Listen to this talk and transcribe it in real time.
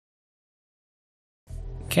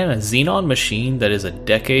Can a Xeon machine that is a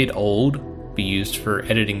decade old be used for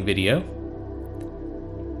editing video?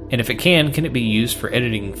 And if it can it be used for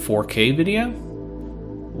editing 4K video?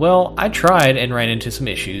 Well, I tried and ran into some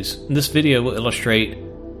issues, and this video will illustrate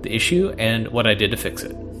the issue and what I did to fix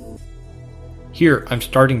it. Here, I'm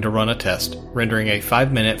starting to run a test, rendering a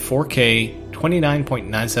 5-minute 4K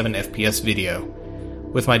 29.97 FPS video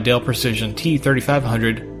with my Dell Precision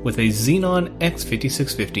T3500 with a Xeon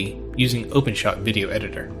X5650 using OpenShot Video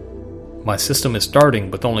Editor. My system is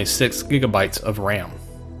starting with only 6 GB of RAM.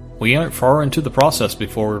 We aren't far into the process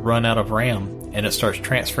before we run out of RAM and it starts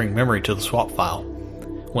transferring memory to the swap file.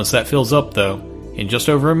 Once that fills up though, in just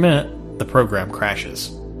over a minute, the program crashes.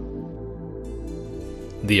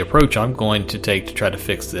 The approach I'm going to take to try to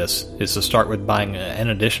fix this is to start with buying an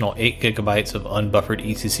additional 8 GB of unbuffered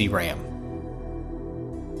ECC RAM.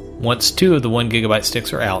 Once 2 of the 1 GB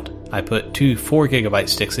sticks are out, I put 2 4 GB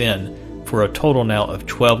sticks in for a total now of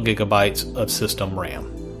 12 GB of system RAM.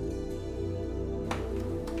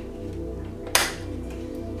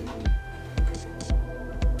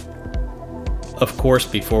 Of course,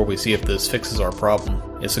 before we see if this fixes our problem,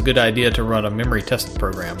 it's a good idea to run a memory test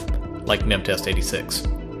program, like memtest86.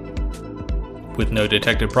 With no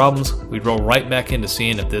detected problems, we'd roll right back into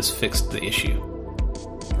seeing if this fixed the issue.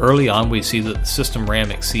 Early on we see that the system RAM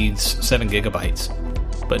exceeds 7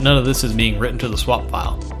 GB, but none of this is being written to the swap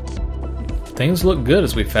file. Things look good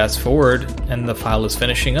as we fast forward and the file is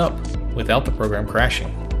finishing up without the program crashing.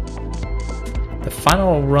 The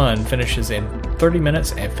final run finishes in 30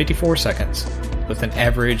 minutes and 54 seconds with an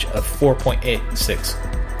average of 4.86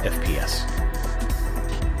 FPS.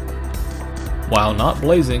 While not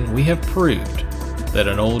blazing, we have proved that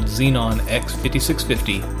an old Xeon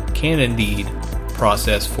X5650 can indeed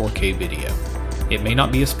process 4K video. It may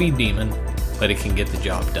not be a speed demon, but it can get the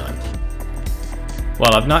job done.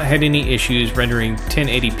 While I've not had any issues rendering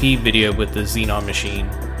 1080p video with the Xeon machine,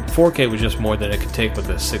 4K was just more than it could take with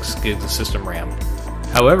the 6 gigs of system RAM.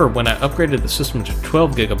 However, when I upgraded the system to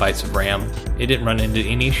 12 GB of RAM, it didn't run into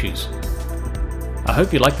any issues. I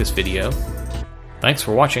hope you liked this video. Thanks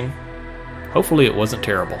for watching. Hopefully it wasn't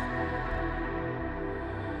terrible.